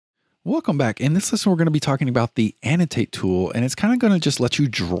Welcome back. In this lesson, we're going to be talking about the Annotate tool, and it's kind of going to just let you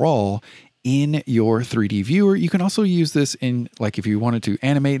draw in your 3D viewer. You can also use this in, like, if you wanted to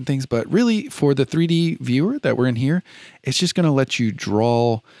animate and things, but really for the 3D viewer that we're in here, it's just going to let you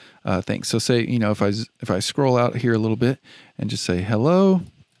draw things. So say, if I scroll out here a little bit and just say hello,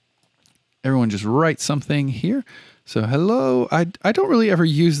 everyone just write something here. So hello, I don't really ever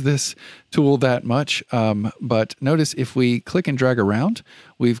use this tool that much, but notice if we click and drag around,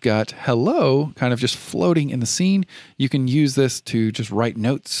 we've got hello kind of just floating in the scene. You can use this to just write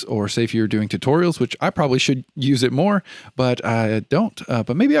notes, or say if you're doing tutorials, which I probably should use it more, but I don't,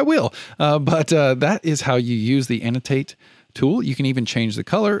 but maybe I will. That is how you use the Annotate tool. You can even change the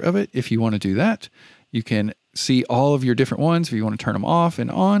color of it if you want to do that. You can see all of your different ones if you want to turn them off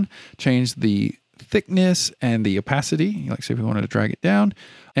and on, change the thickness and the opacity, like say if we wanted to drag it down.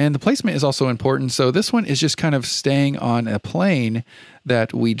 And the placement is also important. So this one is just kind of staying on a plane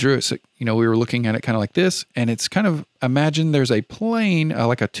that we drew. So, we were looking at it kind of like this, and it's kind of, imagine there's a plane,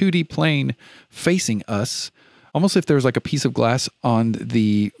 like a 2D plane facing us, almost if there's like a piece of glass on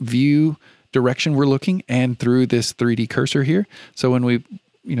the view direction we're looking and through this 3D cursor here. So when we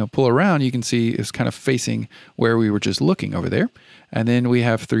pull around, you can see it's kind of facing where we were just looking over there. And then we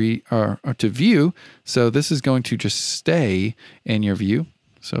have to view. So this is going to just stay in your view.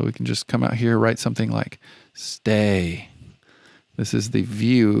 So we can just come out here, write something like stay. This is the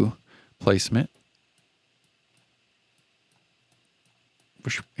view placement.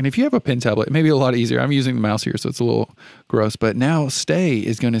 And if you have a pen tablet, it may be a lot easier. I'm using the mouse here, so it's a little gross. But now stay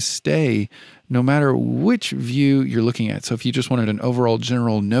is going to stay no matter which view you're looking at. So if you just wanted an overall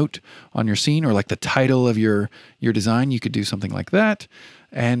general note on your scene, or like the title of your design, you could do something like that.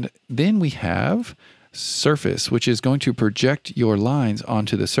 And then we have surface, which is going to project your lines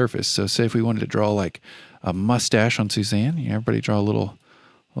onto the surface. So say if we wanted to draw like a mustache on Suzanne, everybody draw a little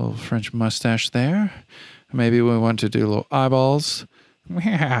French mustache there. Maybe we want to do little eyeballs.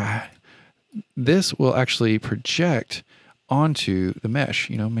 This will actually project onto the mesh,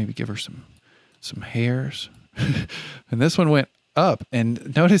 maybe give her some hairs. And this one went up,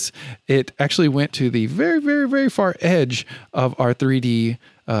 and notice it actually went to the very, very, very far edge of our 3D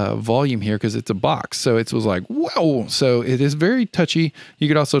volume here, because it's a box. So it was like, whoa. So it is very touchy. You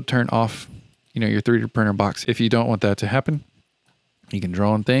could also turn off, your 3D printer box if you don't want that to happen. You can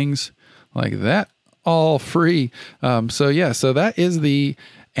draw on things like that. All free. So that is the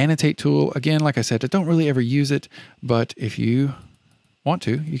Annotate tool. Again, like I said, I don't really ever use it, but if you want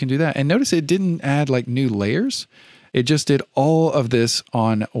to, you can do that. And notice it didn't add like new layers. It just did all of this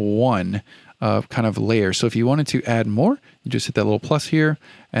on one kind of layer. So if you wanted to add more, you just hit that little plus here,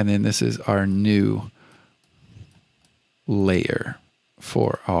 and then this is our new layer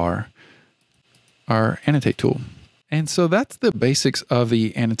for our Annotate tool. And so that's the basics of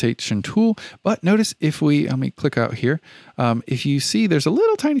the annotation tool. But notice if let me click out here. If you see there's a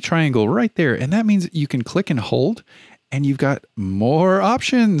little tiny triangle right there, and that means you can click and hold, and you've got more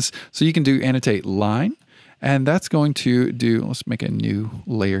options. So you can do annotate line, and that's going to let's make a new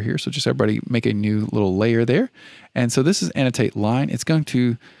layer here. So just everybody make a new little layer there. And so this is annotate line. It's going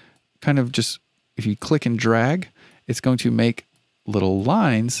to kind of just, if you click and drag, it's going to make little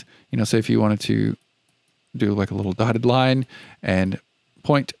lines. Say if you wanted to do like a little dotted line and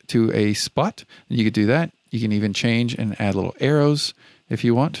point to a spot, and you could do that. You can even change and add little arrows if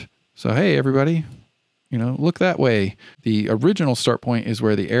you want. So, hey, everybody, look that way. The original start point is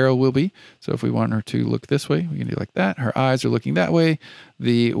where the arrow will be. So if we want her to look this way, we can do like that. Her eyes are looking that way.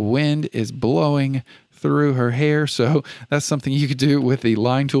 The wind is blowing through her hair. So that's something you could do with the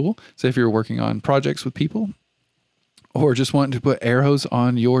line tool. So if you're working on projects with people, or just wanting to put arrows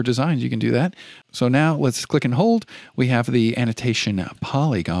on your designs, you can do that. So now let's click and hold. We have the annotation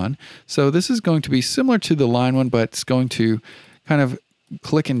polygon. So this is going to be similar to the line one, but it's going to kind of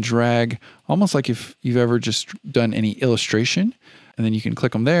click and drag, almost like if you've ever just done any illustration, and then you can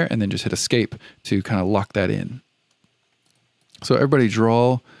click them there and then just hit escape to kind of lock that in. So everybody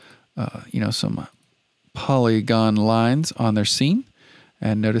draw, some polygon lines on their scene.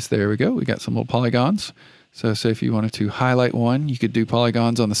 And notice there we go. We got some little polygons. So say if you wanted to highlight one, you could do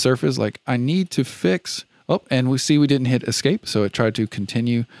polygons on the surface, like I need to fix, and we see we didn't hit escape. So it tried to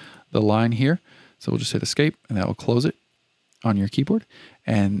continue the line here. So we'll just hit escape, and that will close it on your keyboard.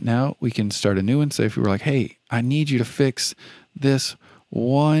 And now we can start a new one. Say if we were like, hey, I need you to fix this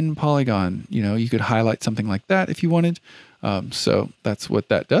one polygon, you could highlight something like that if you wanted. So that's what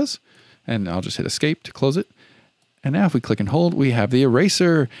that does. And I'll just hit escape to close it. And now if we click and hold, we have the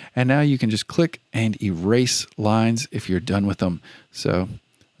eraser. And now you can just click and erase lines if you're done with them. So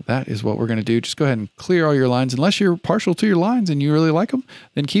that is what we're going to do. Just go ahead and clear all your lines. Unless you're partial to your lines and you really like them,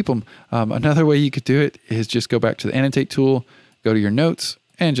 then keep them. Another way you could do it is just go back to the annotate tool, go to your notes,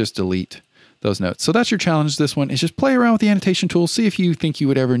 and just delete those notes. So that's your challenge. This one is just play around with the annotation tool, see if you think you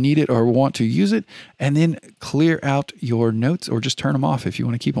would ever need it or want to use it, and then clear out your notes or just turn them off if you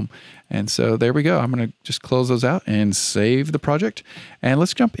want to keep them. And so there we go. I'm going to just close those out and save the project. And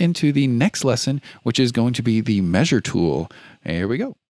let's jump into the next lesson, which is going to be the measure tool. Here we go.